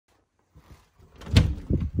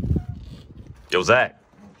Yo, Zach.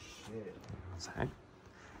 Oh, shit. Zach?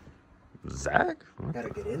 Zach? What? Gotta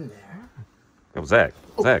get in there. Yo, Zach.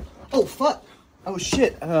 Oh. Zach. Oh, fuck. Oh,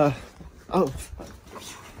 shit. Oh.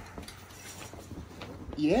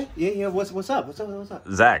 Yeah. What's up?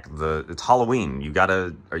 Zach, it's Halloween.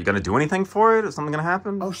 Are you gonna do anything for it? Is something gonna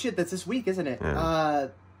happen? Oh, shit. That's this week, isn't it? Yeah.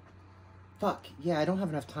 Fuck. Yeah, I don't have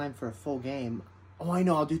enough time for a full game. Oh, I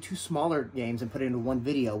know. I'll do 2 smaller games and put it into one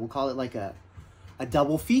video. We'll call it like a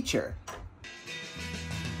double feature.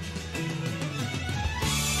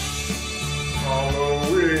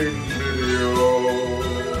 Halloween video.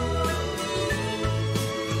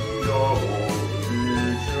 Double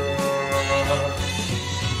feature.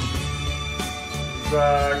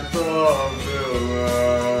 Zach the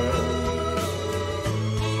villain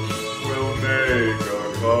will make a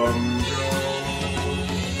come-true.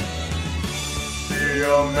 See a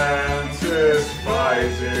mantis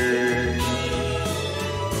fighting.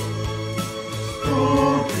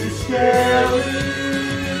 Spooky, scary.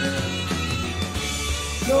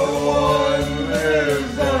 No one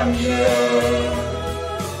lives under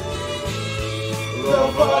the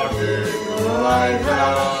fucking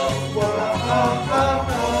lighthouse.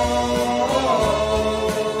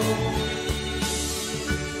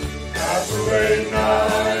 After late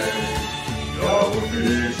night, double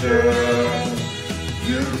feature,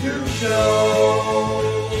 YouTube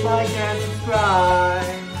show. Like and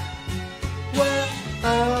subscribe.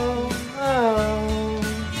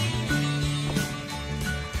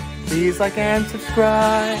 Please like and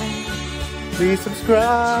subscribe. Please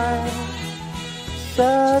subscribe.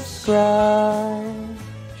 Subscribe.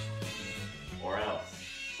 Or else.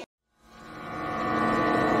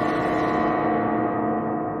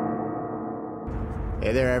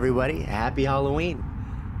 Hey there, everybody. Happy Halloween.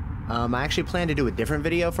 I actually planned to do a different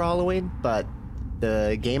video for Halloween, but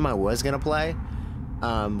the game I was gonna play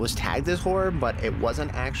was tagged as horror, but it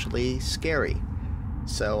wasn't actually scary.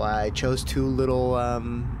 So I chose 2 little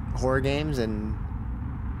horror games and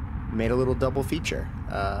made a little double feature.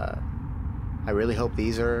 I really hope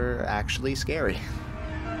these are actually scary.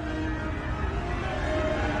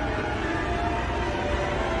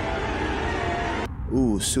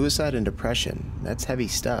 Ooh, suicide and depression. That's heavy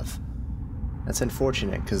stuff. That's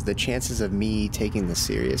unfortunate, because the chances of me taking this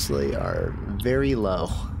seriously are very low.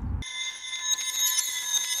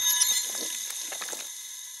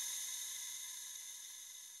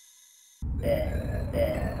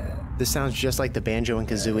 This sounds just like the Banjo and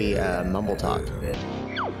Kazooie mumble talk.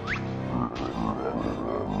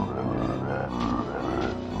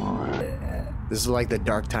 This is like the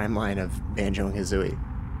dark timeline of Banjo and Kazooie.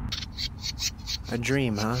 A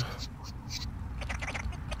dream, huh?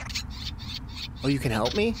 Oh, you can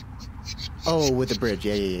help me? Oh, with the bridge.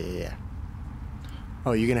 Yeah.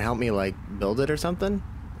 Oh, you gonna help me, like, build it or something?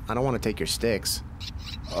 I don't want to take your sticks.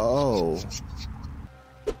 Oh,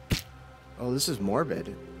 this is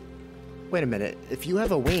morbid. Wait a minute. If you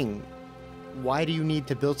have a wing, why do you need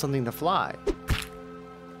to build something to fly?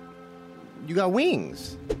 You got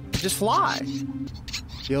wings. Just fly.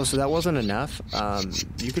 Yo, so that wasn't enough?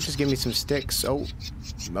 You could just give me some sticks. Oh,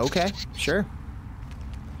 okay, sure.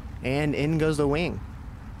 And in goes the wing.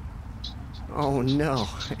 Oh no,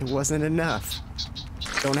 it wasn't enough.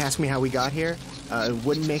 Don't ask me how we got here. It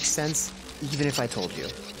wouldn't make sense even if I told you.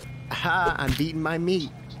 Aha, I'm beating my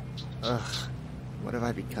meat. Ugh, what have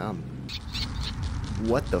I become?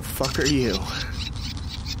 What the fuck are you?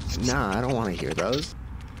 Nah, I don't want to hear those.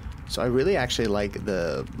 So I really actually like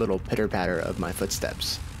the little pitter-patter of my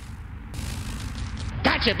footsteps.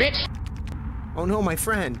 Gotcha, bitch! Oh no, my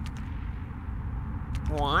friend.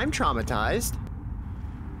 Well, I'm traumatized.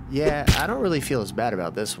 Yeah, I don't really feel as bad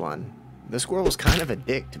about this one. The squirrel was kind of a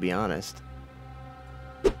dick, to be honest.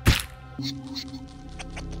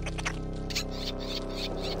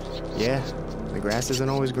 Yeah, the grass isn't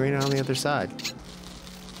always greener on the other side.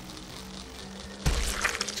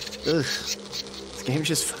 Ugh, this game's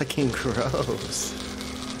just fucking gross.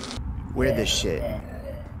 Wear this shit.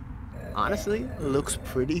 Honestly, it looks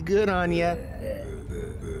pretty good on ya.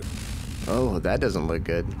 Oh, that doesn't look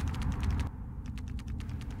good.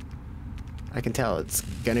 I can tell it's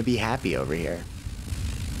gonna be happy over here.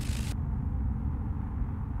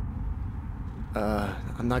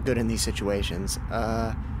 I'm not good in these situations.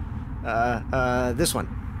 This one.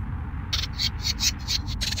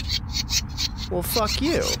 Well, fuck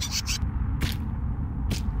you.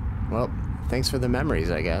 Well, thanks for the memories,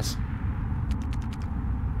 I guess.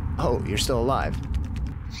 Oh, you're still alive.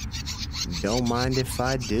 Don't mind if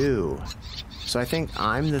I do. So I think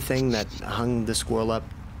I'm the thing that hung the squirrel up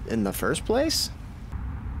in the first place?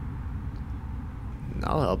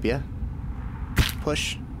 I'll help you.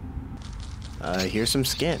 Push. Here's some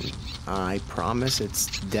skin. I promise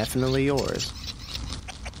it's definitely yours.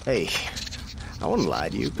 Hey, I wouldn't lie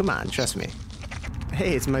to you. Come on, trust me.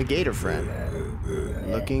 Hey, it's my gator friend.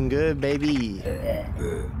 Looking good, baby.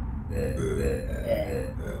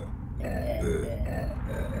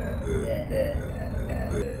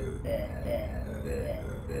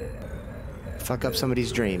 Fuck up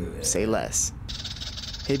somebody's dream. Say less.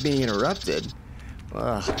 Hate being interrupted.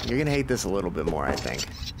 Ugh, you're gonna hate this a little bit more, I think.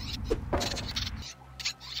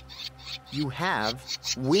 You have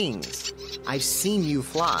wings. I've seen you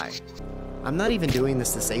fly. I'm not even doing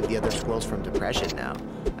this to save the other squirrels from depression now.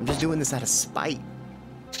 I'm just doing this out of spite.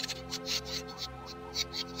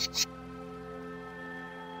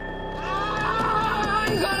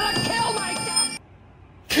 I'm gonna kill myself!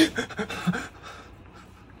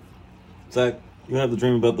 Zach, you have the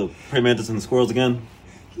dream about the prey mantis and the squirrels again?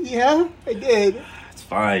 Yeah, I did. It's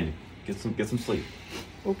fine. Get some sleep.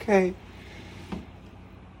 Okay.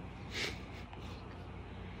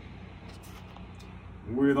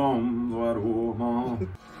 With arms wide open.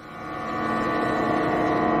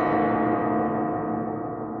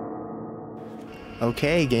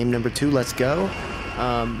 Okay, game number 2, let's go.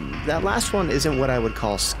 That last one isn't what I would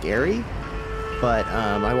call scary, but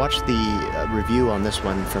I watched the review on this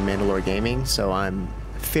one from Mandalore Gaming, so I'm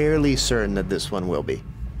fairly certain that this one will be.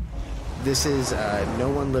 This is No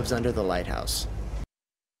One Lives Under the Lighthouse.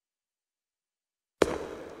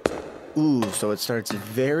 Ooh, so it starts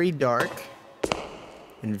very dark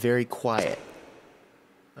and very quiet.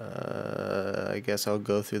 I guess I'll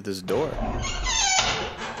go through this door.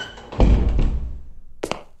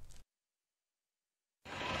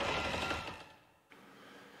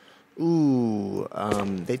 Ooh,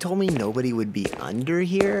 they told me nobody would be under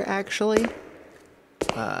here, actually.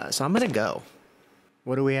 So I'm gonna go.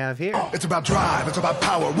 What do we have here? It's about drive, it's about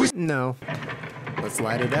power. No. Let's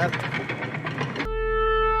light it up.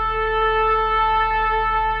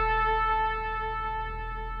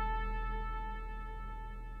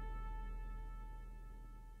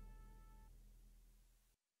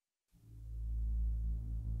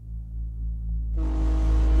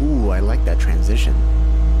 Ooh, I like that transition.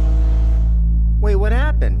 Wait, what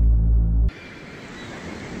happened?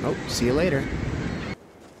 Oh, see you later.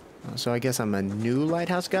 So I guess I'm a new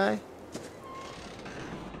lighthouse guy?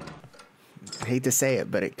 I hate to say it,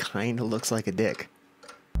 but it kinda looks like a dick.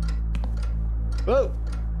 Whoa!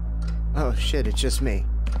 Oh shit, it's just me.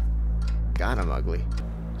 God, I'm ugly.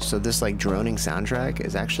 So this like droning soundtrack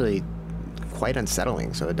is actually quite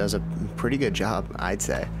unsettling, so it does a pretty good job, I'd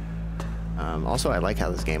say. Also, I like how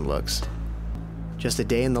this game looks. Just a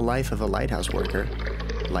day in the life of a lighthouse worker.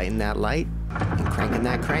 Lighting that light and cranking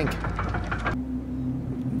that crank.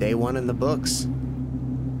 Day 1 in the books.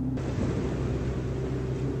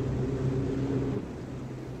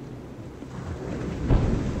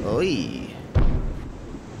 Oi.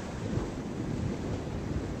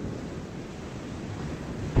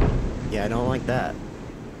 Yeah, I don't like that.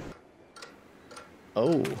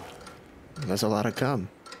 Oh, that's a lot of cum.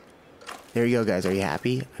 There you go, guys. Are you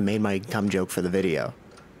happy? I made my cum joke for the video.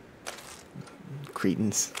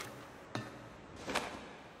 Cretins.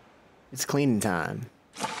 It's cleaning time.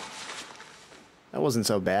 That wasn't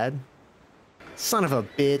so bad. Son of a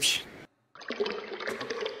bitch.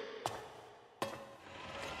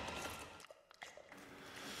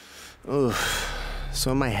 Oof.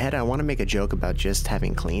 So in my head, I want to make a joke about just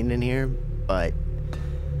having cleaned in here, but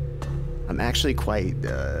I'm actually quite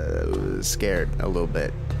scared a little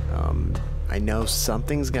bit. I know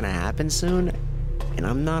something's gonna happen soon, and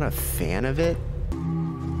I'm not a fan of it.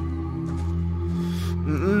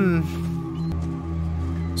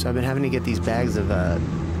 So I've been having to get these bags of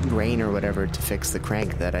grain or whatever to fix the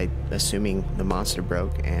crank that I'm assuming the monster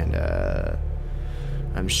broke, and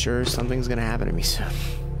I'm sure something's gonna happen to me soon.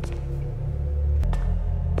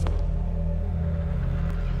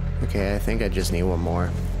 Okay, I think I just need one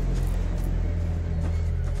more.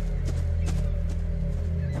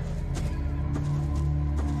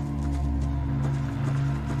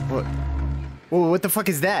 What? Whoa, what the fuck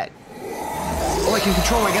is that? Oh, I can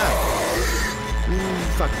control my gun. Ooh,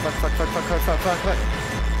 fuck.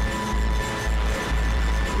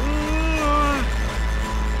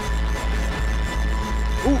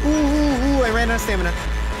 Ooh, I ran out of stamina.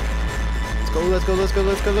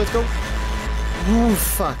 Let's go. Ooh,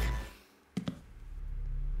 fuck.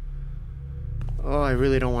 Oh, I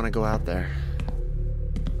really don't want to go out there.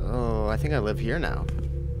 Oh, I think I live here now.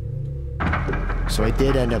 So I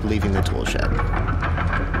did end up leaving the tool shed.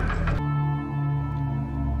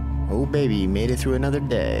 Oh baby, made it through another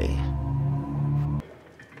day.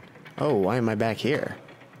 Oh, why am I back here?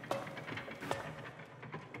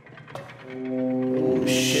 Oh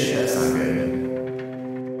shit, that's not good.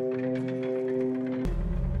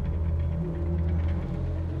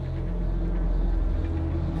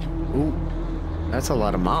 Ooh, that's a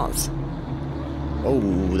lot of moths. Oh,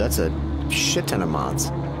 that's a shit ton of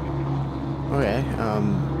moths. Okay,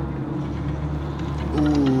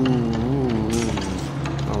 ooh,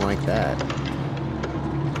 I don't like that.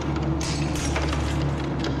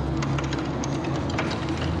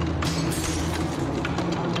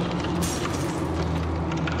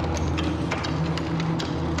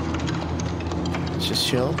 Let's just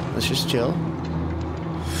chill. Let's just chill.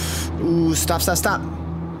 Ooh, stop, stop, stop.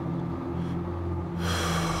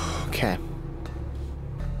 Okay.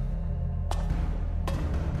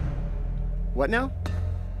 What now?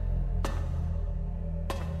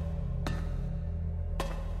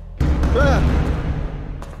 Ah!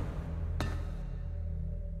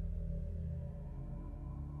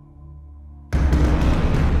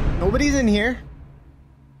 Nobody's in here.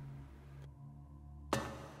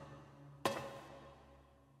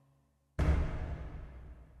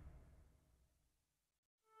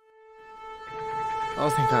 Oh,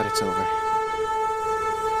 thank God it's over.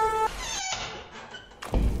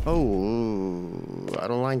 Oh, I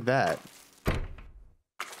don't like that.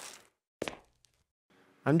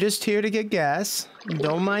 I'm just here to get gas.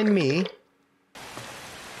 Don't mind me.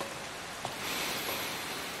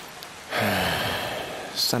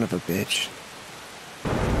 Son of a bitch.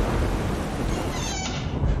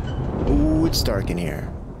 Ooh, it's dark in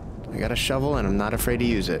here. I got a shovel and I'm not afraid to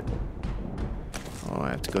use it. Oh, I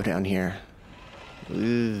have to go down here.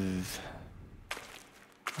 Ooh.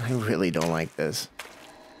 I really don't like this.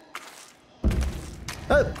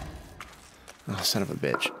 Oh! Oh, son of a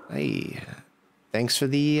bitch. Hey. Thanks for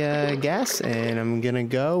the gas, and I'm gonna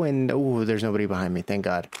go and... Oh, there's nobody behind me, thank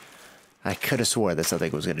God. I could have swore that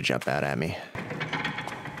something was gonna jump out at me.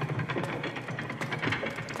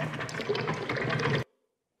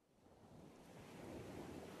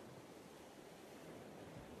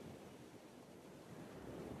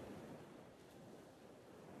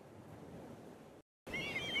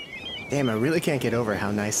 Damn, I really can't get over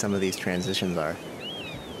how nice some of these transitions are.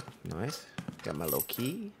 Nice. Got my little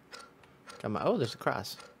key. Got my... Oh, there's a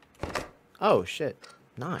cross. Oh, shit.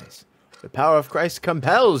 Nice. The power of Christ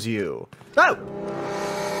compels you. Oh!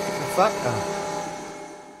 The fuck?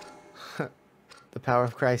 Oh. The power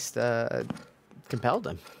of Christ, compelled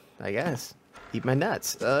him, I guess. Eat my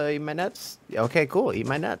nuts. Eat my nuts? Okay, cool. Eat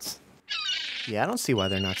my nuts. Yeah, I don't see why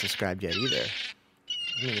they're not subscribed yet, either.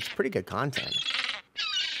 I mean, it's pretty good content.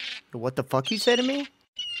 What the fuck you say to me?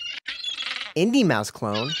 Indie Mouse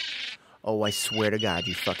clone? Oh, I swear to God,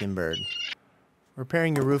 you fucking bird.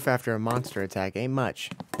 Repairing your roof after a monster attack ain't much,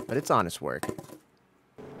 but it's honest work.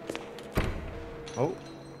 Oh.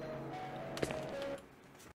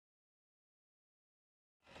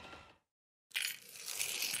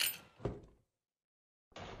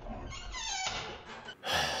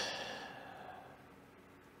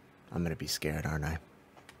 I'm gonna be scared, aren't I?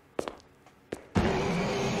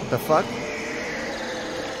 What the fuck?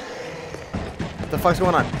 What the fuck's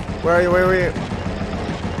going on? Where are you? Where are you?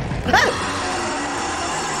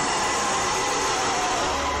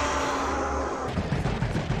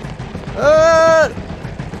 Ah!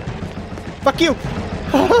 Fuck you!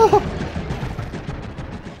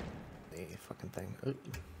 The fucking thing. Ooh.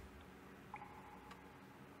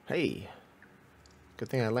 Hey. Good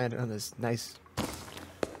thing I landed on this nice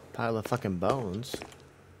pile of fucking bones.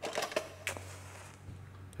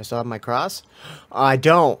 I still have my cross? Oh, I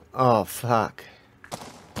don't. Oh, fuck.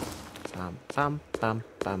 Bum bum bum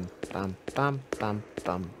bum bum bum bum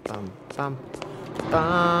bum bum bum.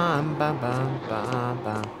 Bum bum bum bum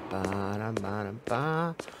bum bum bum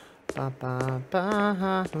bum. Ba, ba,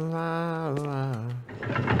 ba, la, la.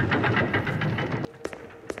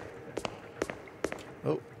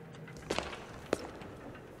 Oh.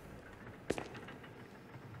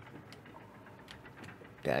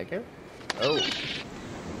 Dagger? Oh.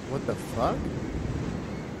 What the fuck?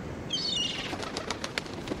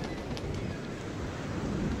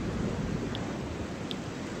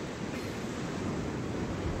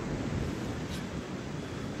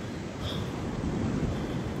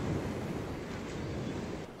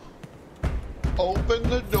 Open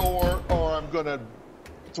the door or I'm gonna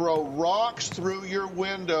throw rocks through your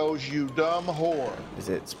windows, you dumb whore. Is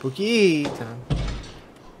it spooky time?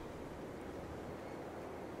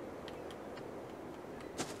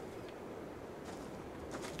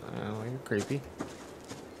 Oh, you're creepy.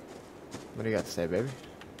 What do you got to say, baby?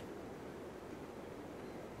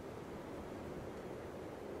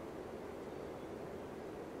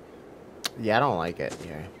 Yeah, I don't like it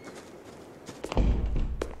here.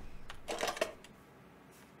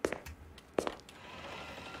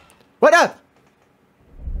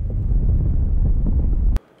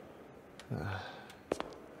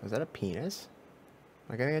 penis.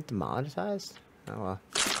 Am I gonna get demonetized? Oh well.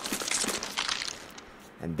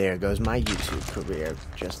 And there goes my YouTube career,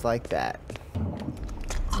 just like that.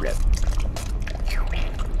 Rip.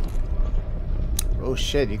 Oh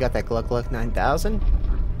shit, you got that Gluck Gluck 9000?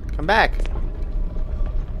 Come back.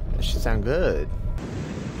 That should sound good.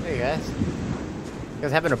 Hey guys. You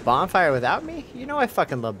guys having a bonfire without me? You know I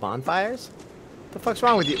fucking love bonfires. What the fuck's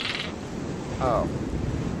wrong with you? Oh.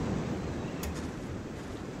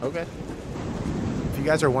 Okay. If you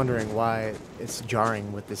guys are wondering why it's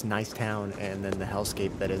jarring with this nice town and then the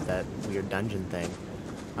hellscape that is that weird dungeon thing,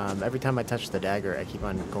 every time I touch the dagger, I keep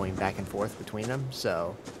on going back and forth between them,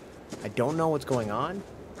 so I don't know what's going on,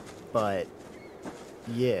 but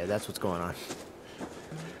yeah, that's what's going on.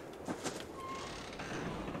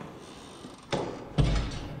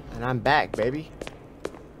 And I'm back, baby.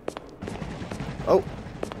 Oh.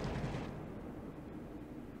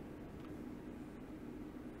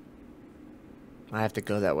 I have to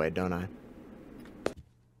go that way, don't I?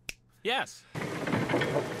 Yes.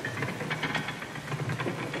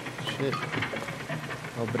 Shit.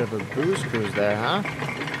 A little bit of a booze cruise there, huh?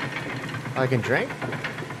 I can drink?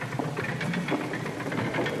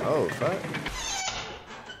 Oh, fuck.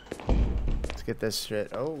 Let's get this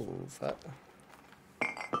shit. Oh, fuck.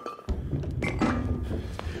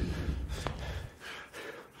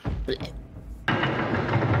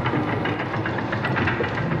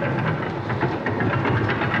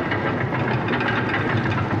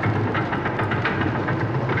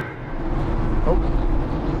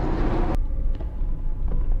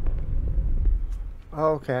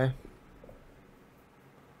 Oh, okay.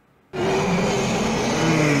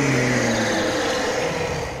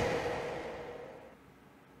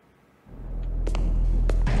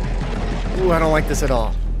 Ooh, I don't like this at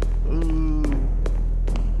all. Ooh.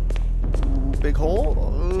 Ooh, big hole.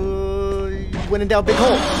 Went down big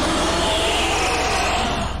hole.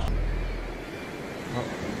 Oh.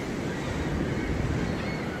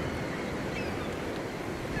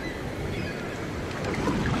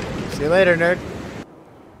 See you later, nerd.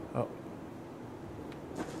 Oh.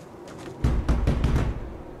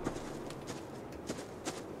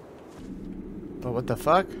 Oh, what the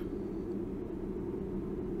fuck?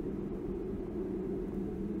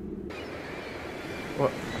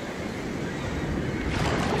 What?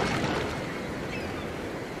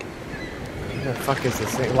 What the fuck is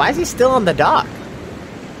this thing? Why is he still on the dock?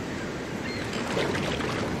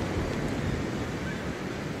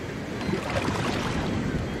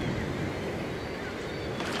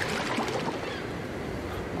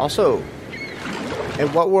 Also,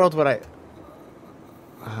 in what world would I...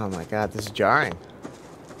 Oh my god, this is jarring.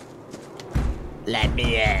 Let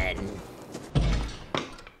me in.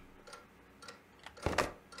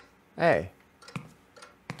 Hey.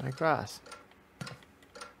 My cross.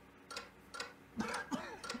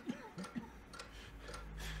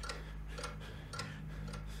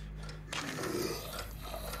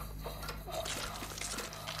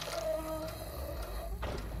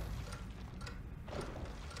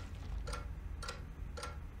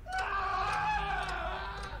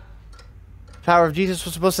 Power of Jesus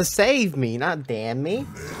was supposed to save me, not damn me.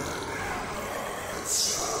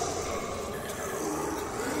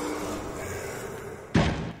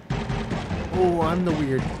 Oh, I'm the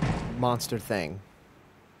weird monster thing.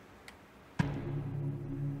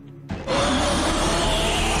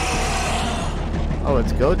 Oh,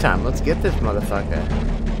 it's go time. Let's get this motherfucker.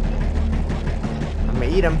 I'm gonna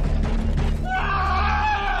eat him.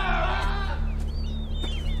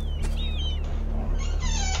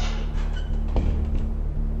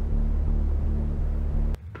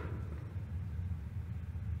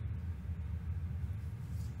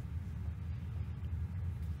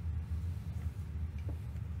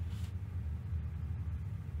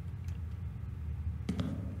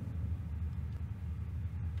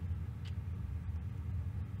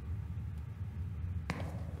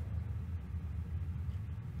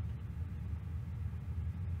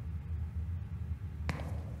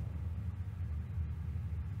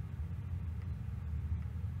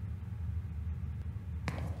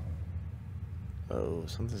 Oh,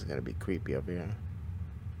 something's gonna be creepy over here.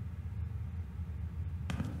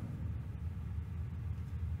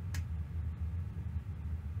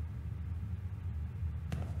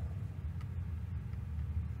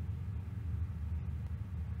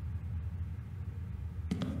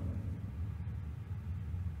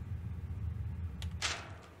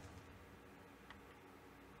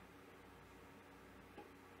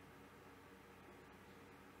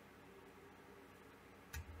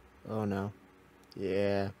 Oh no.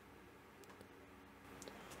 Yeah.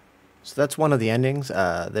 So that's one of the endings.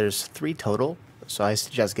 There's 3 total. So I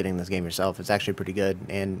suggest getting this game yourself. It's actually pretty good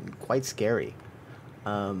and quite scary.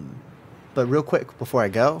 But real quick, before I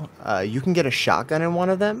go, you can get a shotgun in one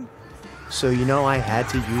of them. So you know I had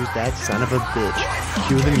to use that son of a bitch.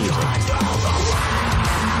 Cue the music.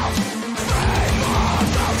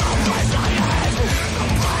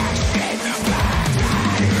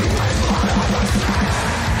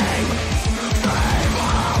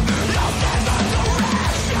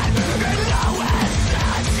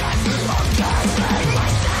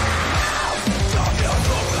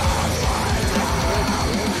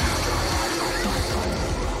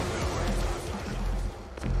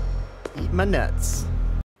 Eat my nuts.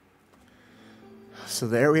 So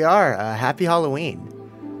there we are. Happy Halloween.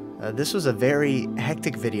 This was a very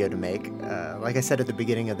hectic video to make. Like I said at the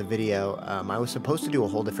beginning of the video, I was supposed to do a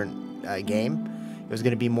whole different game. It was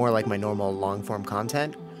going to be more like my normal long-form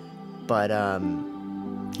content. But,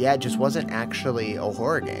 yeah, it just wasn't actually a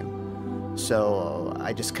horror game. So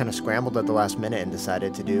I just kind of scrambled at the last minute and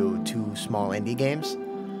decided to do 2 small indie games.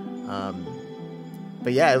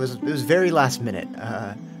 But yeah, it was very last minute.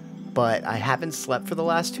 But I haven't slept for the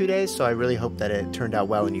last 2 days, so I really hope that it turned out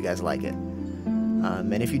well and you guys like it.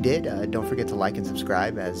 And if you did, don't forget to like and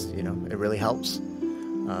subscribe, as, you know, it really helps.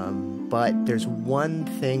 But there's one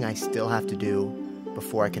thing I still have to do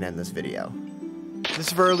before I can end this video. This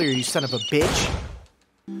is for earlier, you son of a bitch.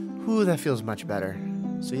 Ooh, that feels much better.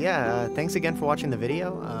 So yeah, thanks again for watching the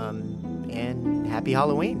video, and happy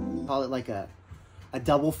Halloween. Call it like a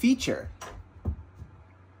double feature.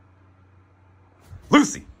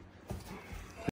 Lucy!